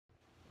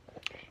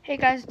Hey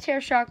guys, it's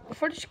Hair Shock. The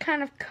footage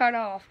kind of cut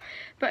off,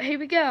 but here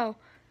we go.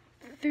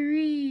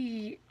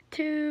 3,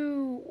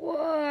 2,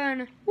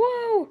 1,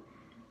 woo!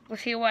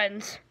 Let's see who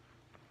wins.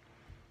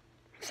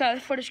 So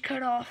the footage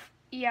cut off.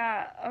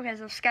 Yeah, okay,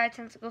 so Sky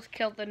Tentacles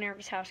killed the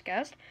Nervous House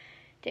Guest.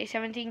 Day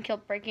 17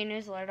 killed Breaking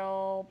News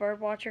Little.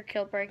 Birdwatcher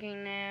killed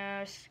Breaking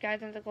News. Sky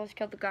Tentacles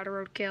killed the God of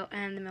Roadkill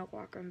and the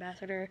Milkwalker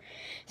Ambassador.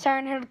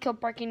 Siren Head killed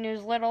Breaking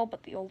News Little,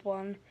 but the old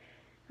one.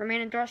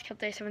 Remain Indoors killed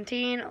Day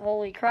 17.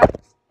 Holy crap.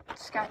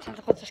 Sky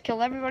Tentacles just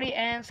killed everybody,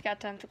 and Sky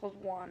Tentacles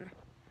won.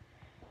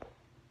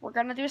 We're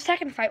gonna do a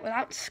second fight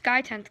without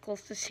Sky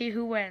Tentacles to see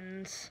who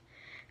wins.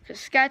 Because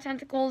Sky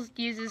Tentacles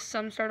uses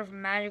some sort of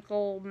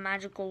magical,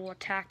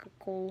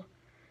 tactical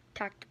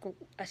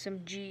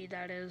SMG,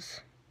 that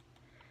is.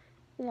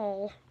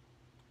 Lol.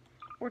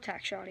 Or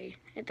tack shoddy.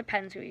 It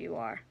depends who you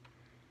are.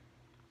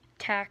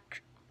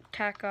 Tack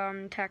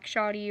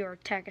shoddy or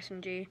tack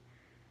SMG.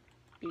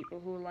 People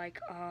who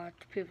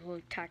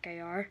tack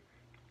AR.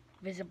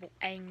 Visible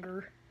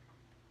anger.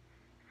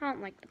 I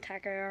don't like the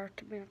tack AR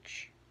too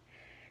much.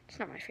 It's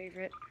not my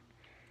favorite.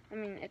 I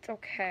mean, it's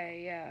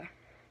okay, yeah.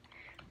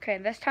 Okay,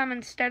 this time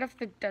instead of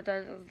the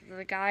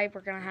guy,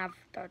 we're gonna have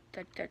the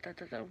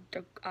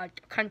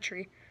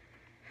country.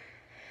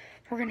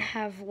 We're gonna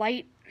have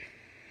light.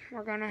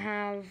 We're gonna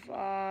have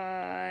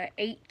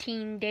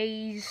 18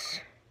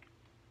 days.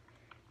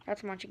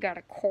 That's how much you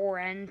gotta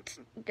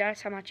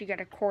That's how much you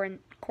gotta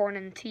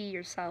quarantine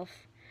yourself.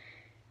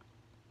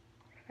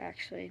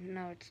 Actually,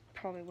 no, it's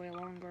probably way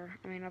longer.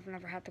 I mean, I've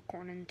never had the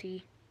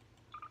quarantine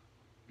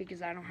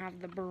because I don't have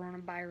the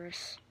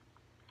coronavirus.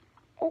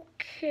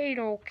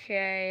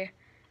 Okay.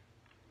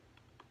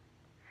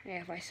 Yeah,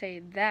 if I say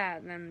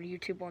that, then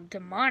YouTube will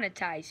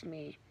demonetize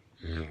me.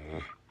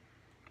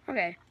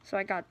 Okay, so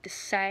I got the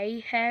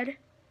Psycho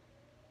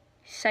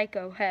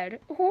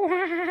Head.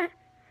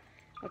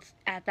 Let's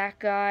add that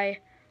guy.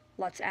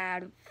 Let's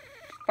add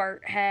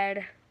Fart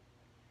Head.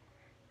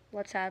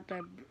 Let's add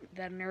the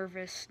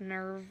Nervous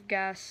Nerve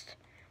Guest.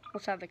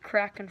 Let's add the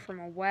Kraken from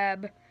a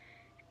web.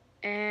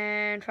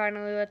 And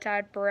finally, let's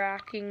add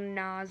breaking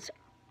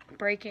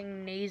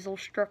nasal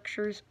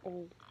structures.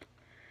 Oh.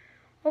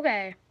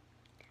 Okay.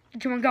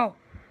 2 and go.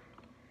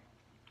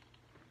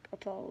 I'll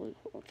tell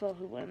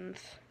who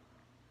wins.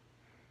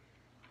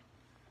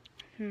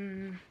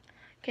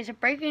 Okay, so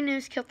Breaking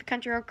News killed the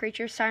Country Road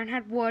Creature. Siren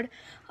Head Wood.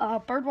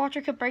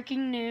 Birdwatcher killed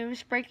Breaking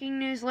News. Breaking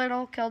News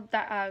Little killed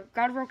God of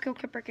Roadkill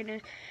killed Breaking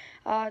News.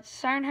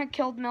 Siren Head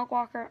killed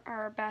Milkwalker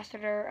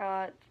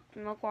Ambassador.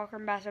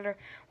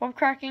 Web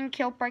Cracking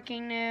killed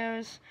Breaking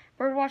News.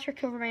 Birdwatcher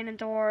killed Remain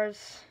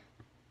Indoors.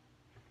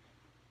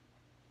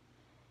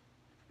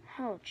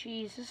 Oh,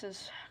 jeez, this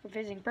is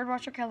confusing.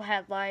 Birdwatcher killed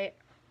Headlight.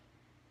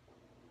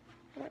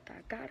 What the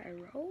God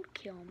of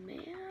Roadkill,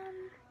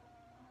 man?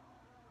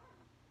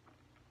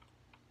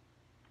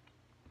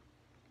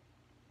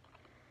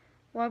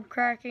 Web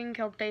Cracking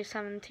killed Day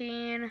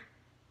 17.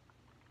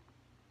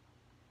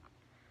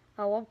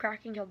 Web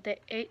Cracking killed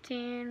Day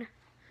 18.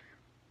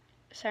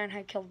 Siren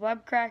Head killed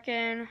Web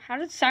Kraken. How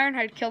did Siren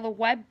Head kill the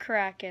Web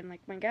Kraken?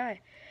 Like my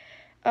guy.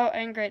 Oh,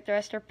 and great, the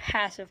rest are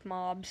passive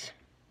mobs.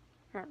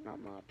 Or not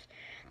mobs.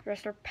 The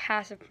rest are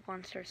passive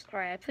monsters.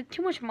 Alright, I played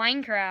too much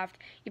Minecraft.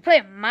 You play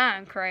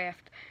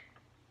Minecraft.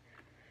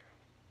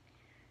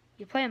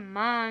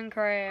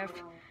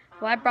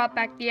 Well, I brought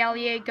back the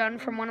LEA gun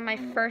from one of my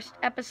first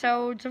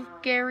episodes of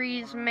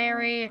Gary's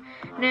Merry.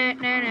 Oh,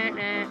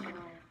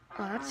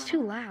 that's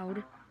too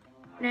loud.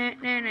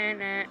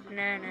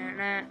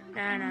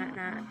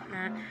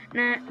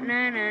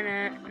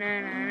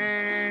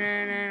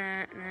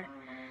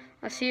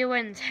 Let's see who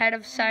wins, Head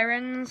of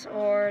Sirens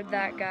or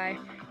that guy.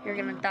 You're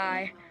gonna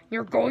die.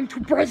 You're going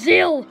to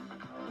Brazil!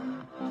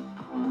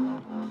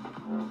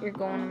 You're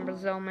going to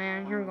Brazil,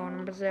 man. You're going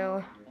to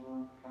Brazil.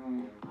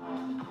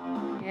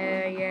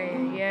 Yeah.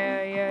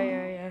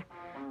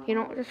 You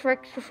know, just for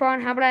extra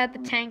fun, how about I add the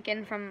tank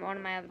in from one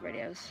of my other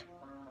videos?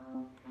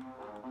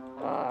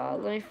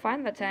 Let me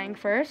find the tank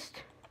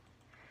first.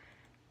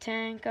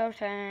 Tank, oh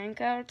tank,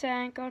 oh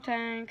tank, oh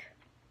tank.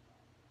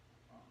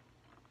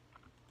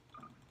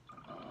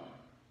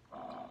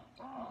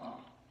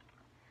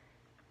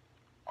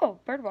 Oh,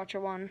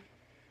 Birdwatcher won.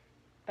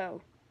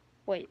 Oh,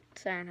 wait,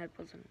 Siren Head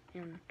wasn't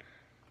in.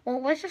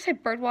 Well, let's just say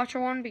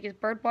Birdwatcher won because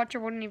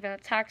Birdwatcher wouldn't even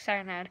attack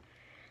Siren Head.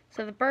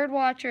 So the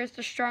Birdwatcher is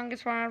the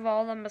strongest one out of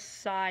all of them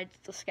besides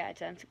the Sky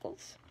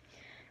Tentacles.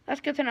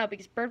 That's good to know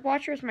because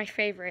Birdwatcher is my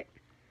favorite.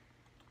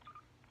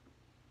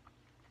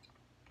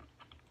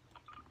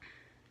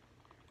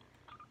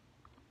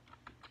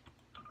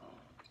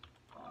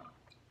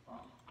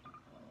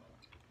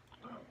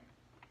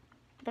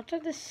 What's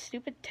with this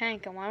stupid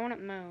tank and why won't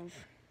it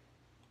move?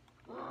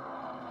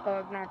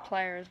 Oh, ignore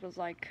players was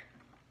like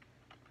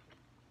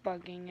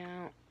bugging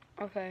out.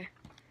 Okay.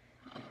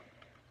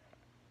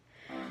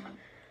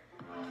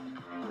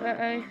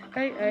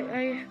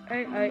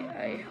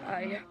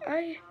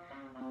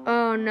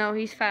 Oh no,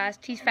 he's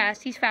fast. He's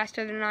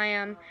faster than I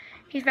am.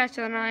 You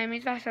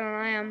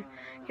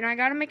know, I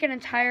gotta make an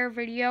entire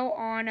video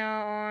on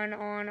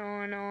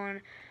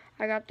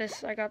I got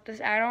this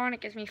add-on.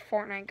 It gives me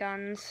Fortnite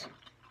guns.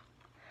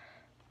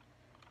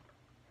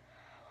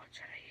 What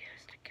should I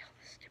use to kill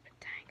this stupid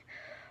tank?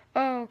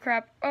 Oh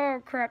crap,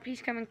 oh crap,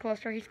 he's coming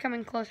closer, he's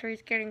coming closer,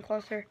 he's getting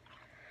closer.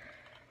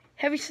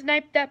 Heavy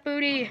snipe that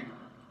booty.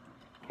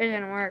 It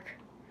didn't work.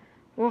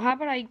 Well, how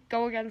about I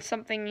go against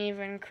something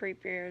even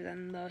creepier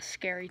than the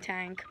scary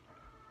tank?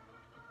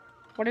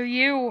 What are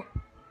you?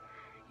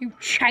 You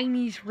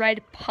Chinese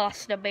red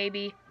pasta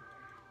baby.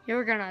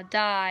 You're gonna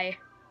die.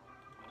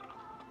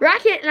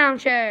 Rocket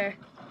launcher!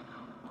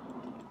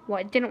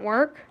 What, it didn't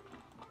work?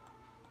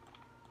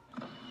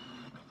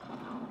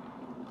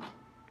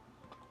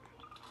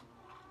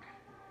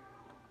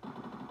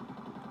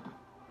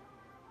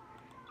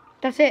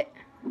 That's it.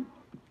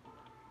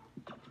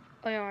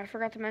 Oh yeah, I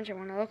forgot to mention,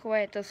 when I look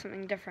away, it does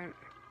something different.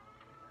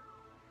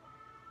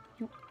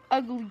 You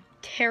ugly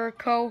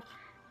Terrico.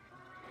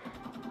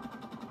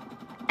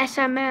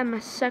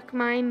 SMM, suck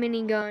my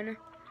minigun.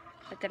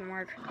 That didn't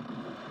work.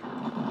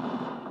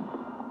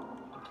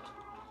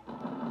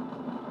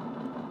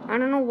 I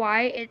don't know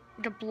why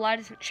the blood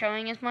isn't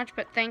showing as much,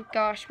 but thank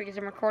gosh, because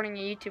I'm recording a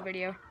YouTube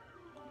video.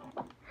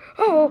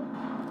 Oh!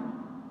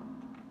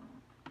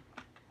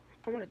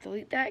 I'm gonna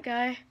delete that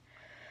guy.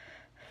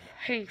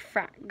 Hey,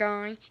 fat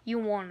guy, you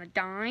wanna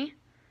die?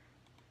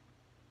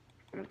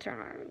 I'm gonna turn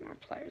on more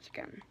players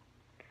again.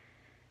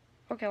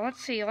 Okay,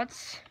 let's see,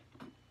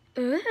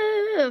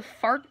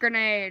 fart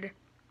grenade.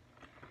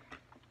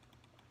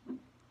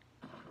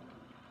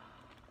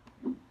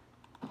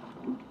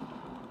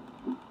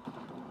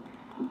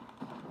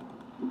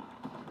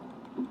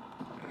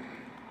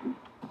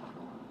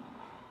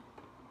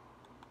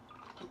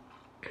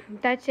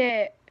 That's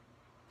it.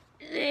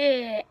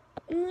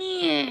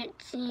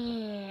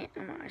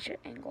 I should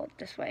angle it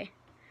this way.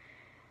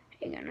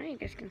 Hang on, now you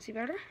guys can see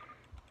better.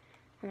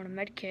 I want a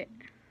med kit.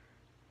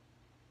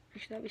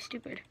 Actually, that'd be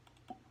stupid.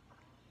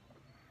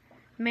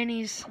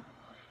 Minis.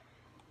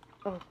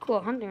 Oh, cool,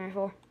 hunting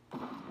rifle.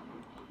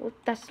 Well,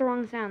 that's the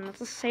wrong sound.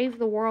 That's a save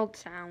the world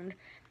sound.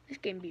 This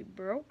game be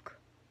broke.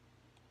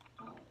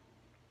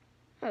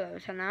 Hello,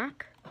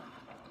 Tanak.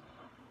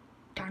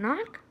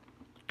 Tanak?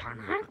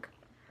 Tanak?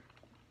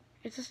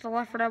 It's just a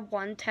Left 4 Dead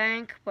 1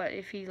 tank, but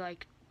if he,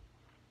 like,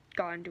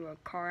 got into a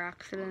car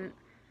accident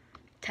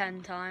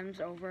 10 times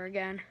over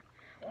again.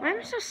 Why am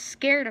I so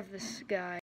scared of this guy?